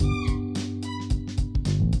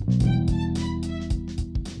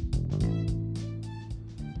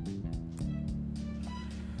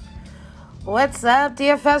What's up,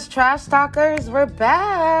 DFS Trash Talkers? We're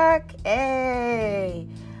back. Hey,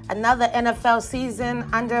 another NFL season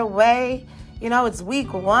underway. You know, it's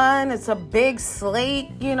week 1. It's a big slate,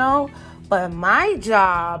 But my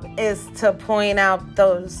job is to point out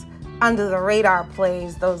those under the radar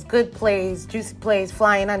plays, those good plays, juicy plays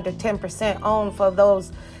flying under 10% owned for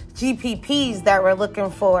those GPPs that we're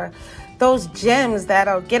looking for. Those gems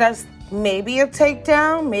that'll get us maybe a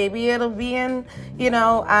takedown, maybe it'll be in,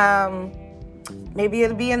 maybe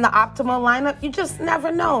it'll be in the optimal lineup. You just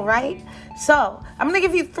never know, right? So I'm going to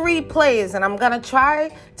give you 3 plays, and I'm going to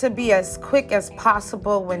try to be as quick as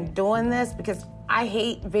possible when doing this because I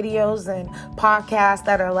hate videos and podcasts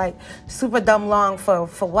that are like super dumb long for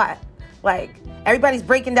what? Like everybody's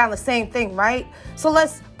breaking down the same thing, right? So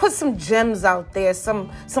let's put some gems out there,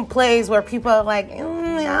 some plays where people are like,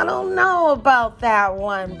 I don't know about that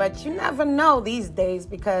one, but you never know these days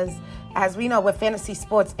because as we know, with fantasy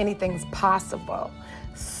sports, anything's possible.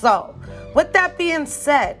 So with that being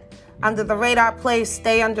said, under the radar plays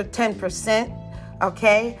stay under 10%,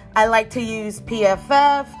 okay? I like to use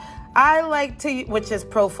PFF. Which is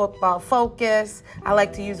Pro Football Focus. I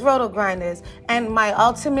like to use Roto Grinders. And my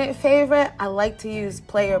ultimate favorite, I like to use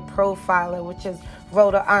Player Profiler, which is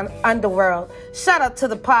Roto Underworld. Shout out to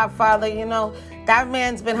the Podfather, that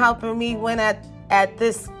man's been helping me win at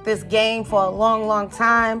this game for a long, long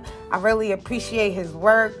time. I really appreciate his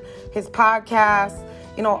work, his podcast,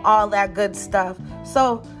 all that good stuff.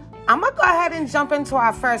 So I'm going to go ahead and jump into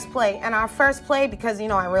our first play. And our first play, because,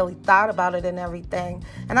 I really thought about it and everything.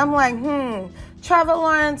 And I'm like, Trevor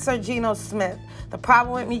Lawrence or Geno Smith? The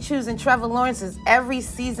problem with me choosing Trevor Lawrence is every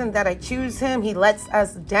season that I choose him, he lets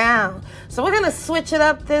us down. So we're going to switch it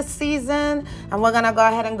up this season, and we're going to go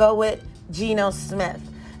ahead and go with Geno Smith.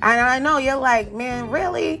 And I know you're like, man,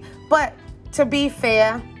 really? But to be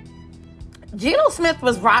fair, Geno Smith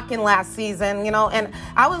was rocking last season, and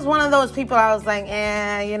I was one of those people, I was like,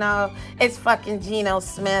 it's fucking Geno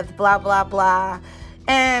Smith, blah, blah, blah.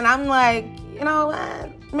 And I'm like,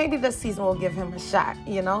 maybe this season we'll give him a shot,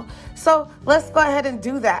 So let's go ahead and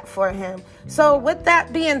do that for him. So with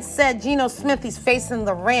that being said, Geno Smith, he's facing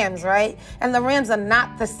the Rams, right? And the Rams are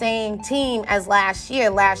not the same team as last year.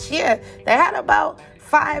 Last year, they had about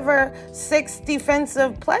 5 or 6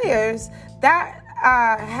 defensive players that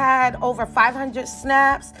had over 500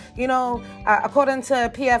 snaps. According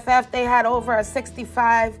to PFF, they had over a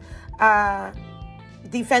 65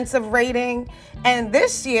 defensive rating. And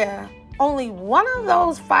this year, only one of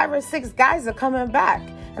those 5 or 6 guys are coming back.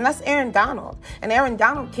 And that's Aaron Donald. And Aaron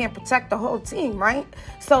Donald can't protect the whole team, right?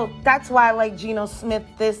 So that's why I like Geno Smith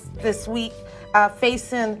this week,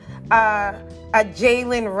 facing a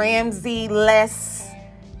Jalen Ramsey-less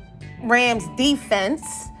Rams defense.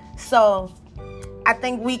 So I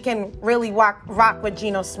think we can really rock with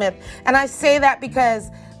Geno Smith. And I say that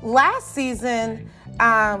because last season,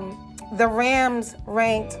 the Rams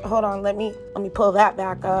ranked, hold on, let me pull that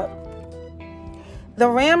back up. The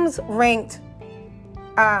Rams ranked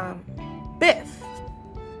 5th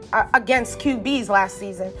against QBs last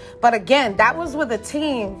season. But again, that was with a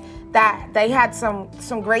team that they had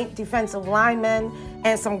some great defensive linemen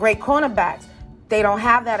and some great cornerbacks. They don't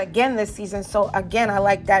have that again this season. So again, I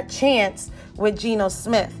like that chance with Geno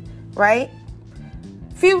Smith, right?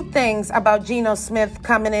 Few things about Geno Smith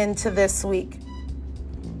coming into this week.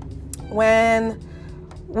 When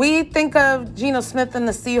we think of Geno Smith and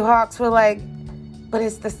the Seahawks, we're like, but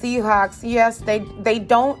it's the Seahawks. Yes, they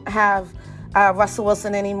don't have Russell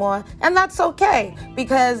Wilson anymore. And that's okay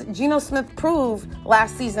because Geno Smith proved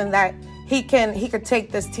last season that he could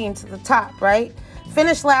take this team to the top, right?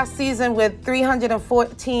 Finished last season with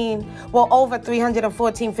over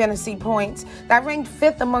 314 fantasy points. That ranked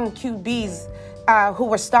 5th among QBs who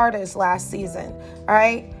were starters last season. All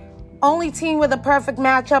right. Only team with a perfect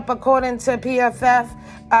matchup according to PFF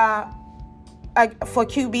for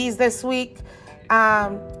QBs this week.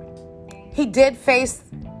 He did face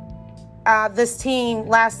this team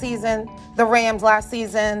last season, the Rams last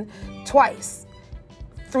season, twice.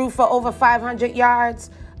 Threw for over 500 yards.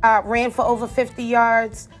 Ran for over 50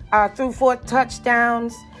 yards, threw 4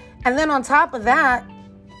 touchdowns. And then on top of that,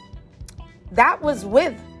 that was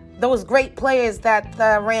with those great players that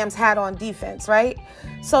the Rams had on defense, right?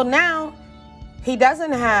 So now he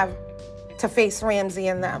doesn't have to face Ramsey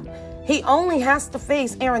and them. He only has to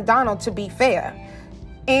face Aaron Donald to be fair.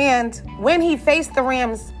 And when he faced the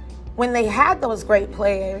Rams, when they had those great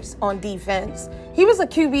players on defense, he was a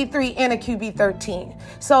QB3 and a QB13.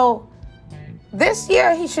 So this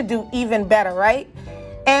year, he should do even better, right?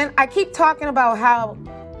 And I keep talking about how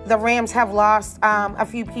the Rams have lost a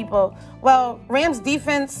few people. Well, Rams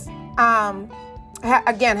defense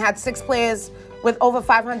again, had 6 players with over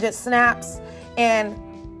 500 snaps and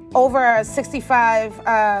over a 65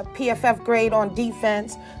 PFF grade on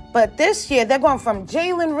defense. But this year, they're going from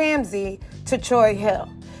Jalen Ramsey to Troy Hill.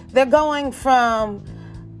 They're going from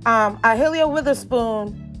Ahkello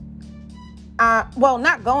Witherspoon.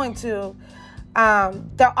 Not going to.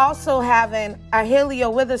 They're also having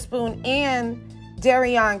Ahkello Witherspoon and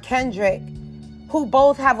Darion Kendrick, who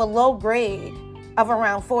both have a low grade of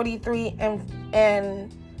around 43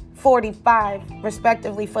 and 45,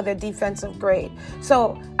 respectively, for their defensive grade.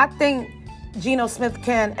 So I think Geno Smith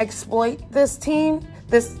can exploit this team,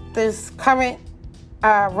 this current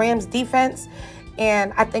Rams defense,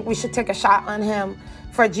 and I think we should take a shot on him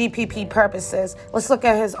for GPP purposes. Let's look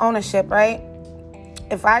at his ownership, right?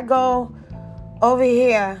 If I go over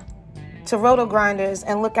here to Roto-Grinders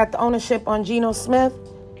and look at the ownership on Geno Smith,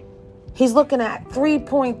 he's looking at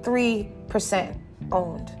 3.3%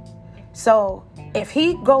 owned. So if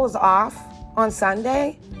he goes off on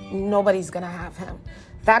Sunday, nobody's going to have him.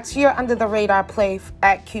 That's your under-the-radar play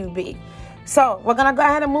at QB. So we're going to go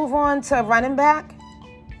ahead and move on to running back.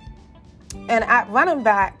 And at running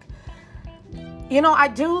back, I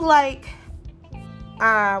do like,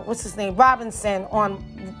 what's his name? Robinson on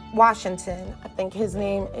Washington. I think his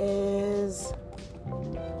name is,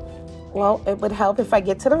 it would help if I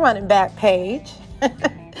get to the running back page.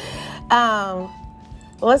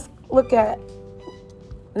 Let's look at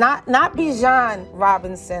not Bijan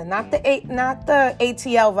Robinson, not the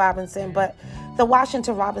ATL Robinson, but the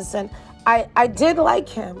Washington Robinson. I did like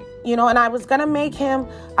him, and I was gonna make him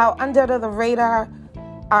our under the radar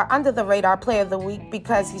player of the week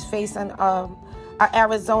because he's facing our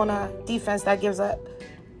Arizona defense that gives up,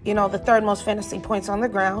 the third most fantasy points on the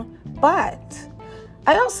ground. But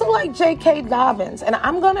I also like J.K. Dobbins, and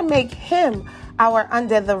I'm gonna make him our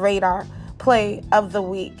under the radar play of the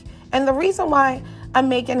week. And the reason why I'm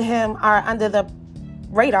making him our under the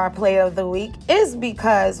radar play of the week is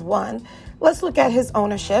because, one, let's look at his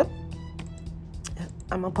ownership.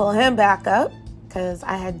 I'm going to pull him back up because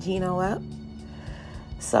I had Geno up.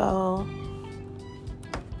 So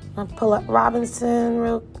I'll pull up Robinson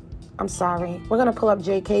We're going to pull up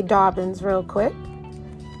J.K. Dobbins real quick.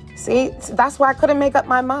 See, that's why I couldn't make up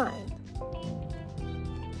my mind.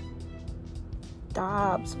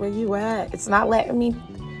 Dobbs, where you at? It's not letting me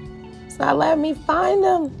find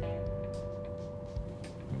him.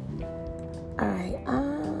 All right.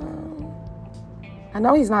 I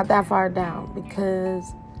know he's not that far down because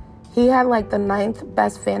he had like the 9th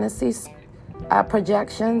best fantasy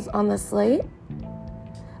projections on the slate.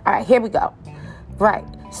 All right, here we go. Right.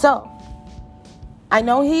 So I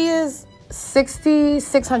know he is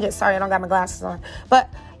 6,600. Sorry, I don't got my glasses on. But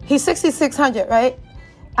he's 6,600, right?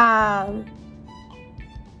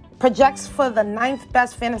 Projects for the 9th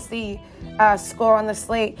best fantasy score on the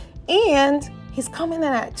slate, and he's coming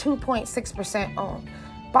in at 2.6% owned.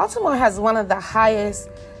 Baltimore has one of the highest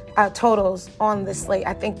totals on the slate.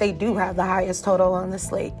 I think they do have the highest total on the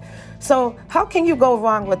slate. So how can you go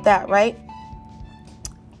wrong with that, right?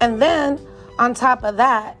 And then on top of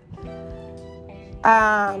that,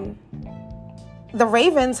 the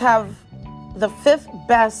Ravens have the 5th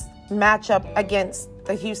best matchup against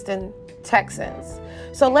the Houston Texans.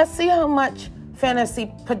 So let's see how much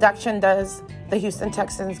fantasy production does the Houston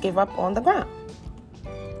Texans give up on the ground.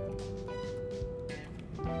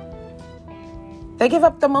 They give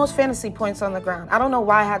up the most fantasy points on the ground. I don't know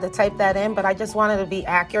why I had to type that in, but I just wanted to be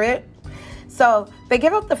accurate. So they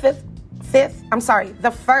give up the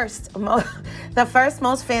first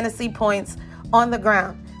most fantasy points on the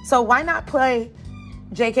ground. So why not play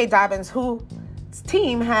J.K. Dobbins, whose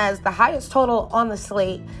team has the highest total on the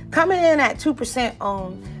slate, coming in at 2%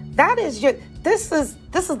 owned? This is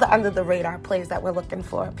the under the radar plays that we're looking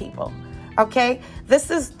for, people. Okay,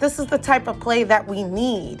 this is the type of play that we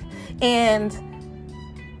need. And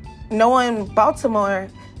knowing Baltimore,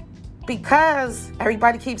 because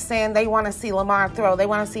everybody keeps saying they want to see Lamar throw, they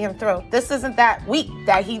want to see him throw. This isn't that week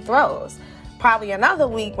that he throws. Probably another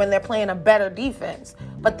week when they're playing a better defense.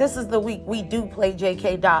 But this is the week we do play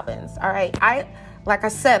J.K. Dobbins. All right, like I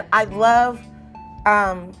said, I love.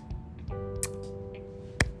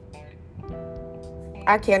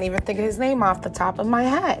 I can't even think of his name off the top of my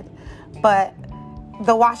head, but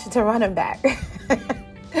the Washington running back,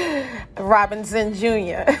 Robinson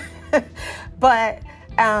Jr. But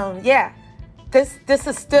this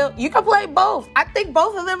is still, you can play both. I think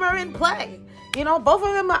both of them are in play. Both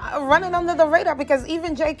of them are running under the radar because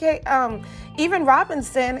even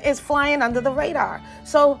Robinson is flying under the radar.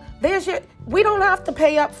 So we don't have to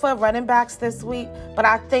pay up for running backs this week, but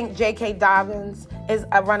I think J.K. Dobbins is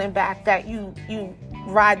a running back that you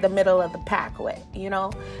ride the middle of the pack with,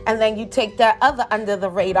 And then you take that other under the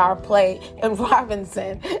radar play in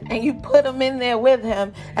Robinson and you put him in there with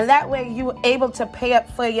him. And that way you're able to pay up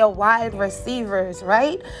for your wide receivers,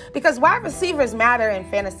 right? Because wide receivers matter in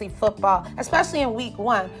fantasy football, especially in week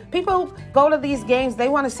 1. People go to these games, they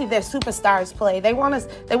want to see their superstars play. They want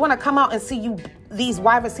to come out and see these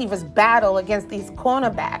wide receivers battle against these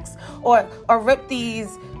cornerbacks or rip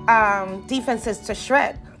these defenses to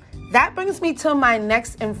shred. That brings me to my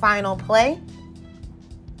next and final play.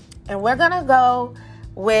 And we're going to go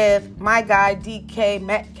with my guy, DK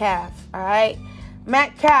Metcalf. All right?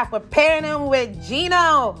 Metcalf, we're pairing him with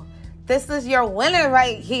Geno. This is your winner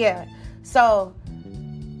right here. So,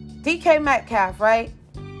 DK Metcalf, right?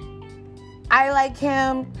 I like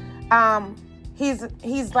him. He's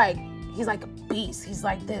like a beast. He's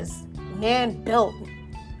like this man built.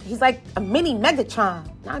 He's like a mini Megatron.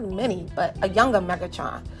 Not a mini, but a younger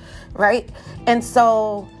Megatron. Right? And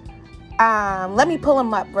so, let me pull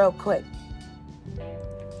him up real quick.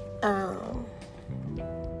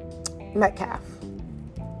 Metcalf.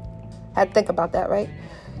 I had to think about that, right?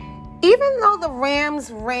 Even though the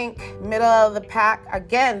Rams rank middle of the pack,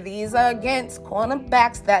 again, these are against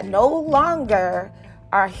cornerbacks that no longer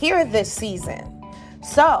are here this season.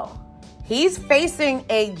 So, he's facing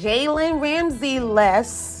a Jalen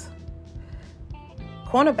Ramsey-less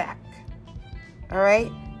cornerback. All right?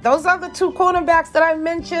 Those are the 2 cornerbacks that I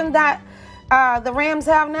mentioned that the Rams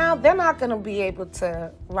have now. They're not going to be able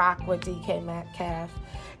to rock with DK Metcalf.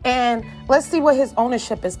 And let's see what his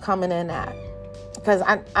ownership is coming in at. Because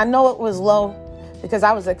I know it was low because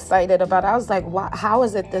I was excited about it. I was like, how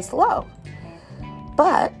is it this low?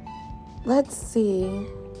 But let's see.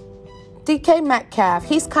 DK Metcalf,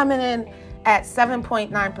 he's coming in at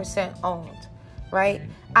 7.9% owned, right?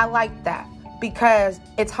 I like that. Because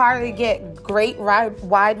it's hard to get great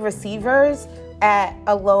wide receivers at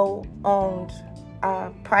a low-owned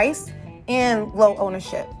price and low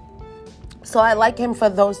ownership. So I like him for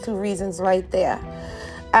those 2 reasons right there.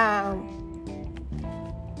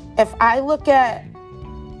 If I look at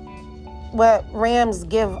what Rams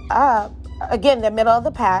give up, again, they're middle of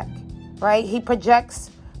the pack, right? He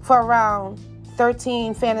projects for around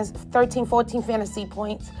 13, 14 fantasy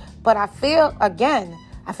points. But I feel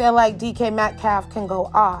like DK Metcalf can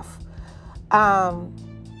go off. Let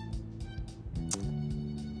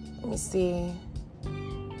me see.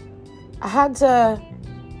 I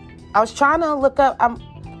was trying to look up,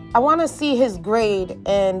 I want to see his grade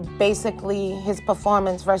and basically his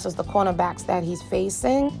performance versus the cornerbacks that he's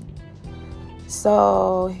facing.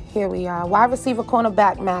 So here we are, wide receiver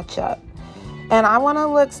cornerback matchup. And I want to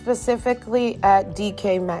look specifically at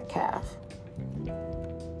DK Metcalf.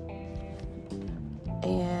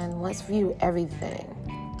 And let's view everything.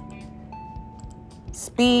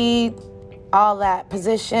 Speed, all that.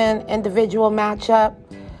 Position, individual matchup.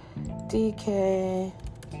 DK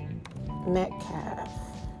Metcalf.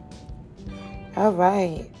 All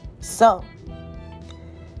right. So,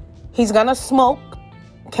 he's going to smoke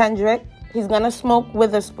Kendrick. He's going to smoke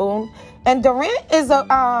Witherspoon. And Durant is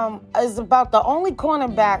about the only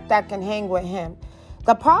cornerback that can hang with him.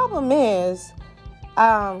 The problem is,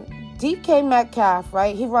 DK Metcalf,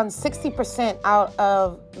 right? He runs 60% out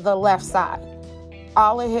of the left side.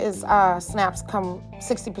 All of his snaps come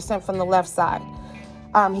 60% from the left side.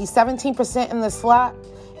 He's 17% in the slot,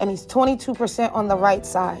 and he's 22% on the right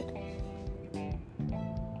side.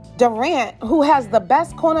 Durant, who has the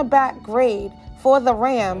best cornerback grade for the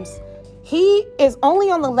Rams, he is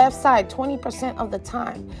only on the left side 20% of the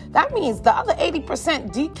time. That means the other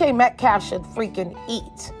 80% DK Metcalf should freaking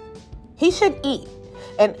eat. He should eat.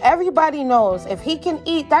 And everybody knows if he can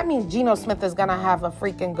eat, that means Geno Smith is going to have a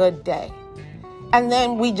freaking good day. And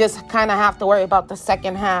then we just kind of have to worry about the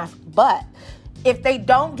second half. But if they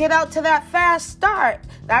don't get out to that fast start,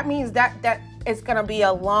 that means that it's going to be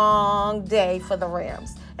a long day for the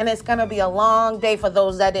Rams. And it's going to be a long day for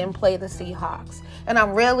those that didn't play the Seahawks. And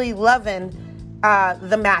I'm really loving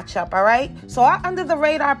the matchup, all right? So our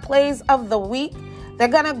under-the-radar plays of the week, they're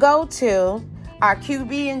going to go to our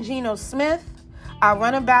QB in Geno Smith, our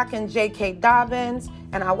running back in J.K. Dobbins,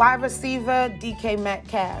 and our wide receiver, DK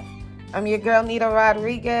Metcalf. I'm your girl, Nita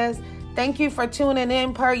Rodriguez. Thank you for tuning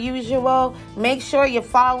in per usual. Make sure you're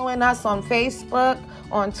following us on Facebook,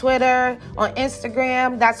 on Twitter, on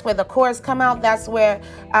Instagram. That's where the cores come out. That's where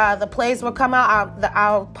the plays will come out.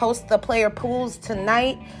 I'll post the player pools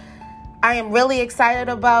tonight. I am really excited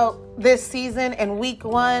about this season and week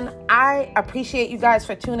 1. I appreciate you guys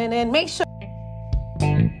for tuning in. Make sure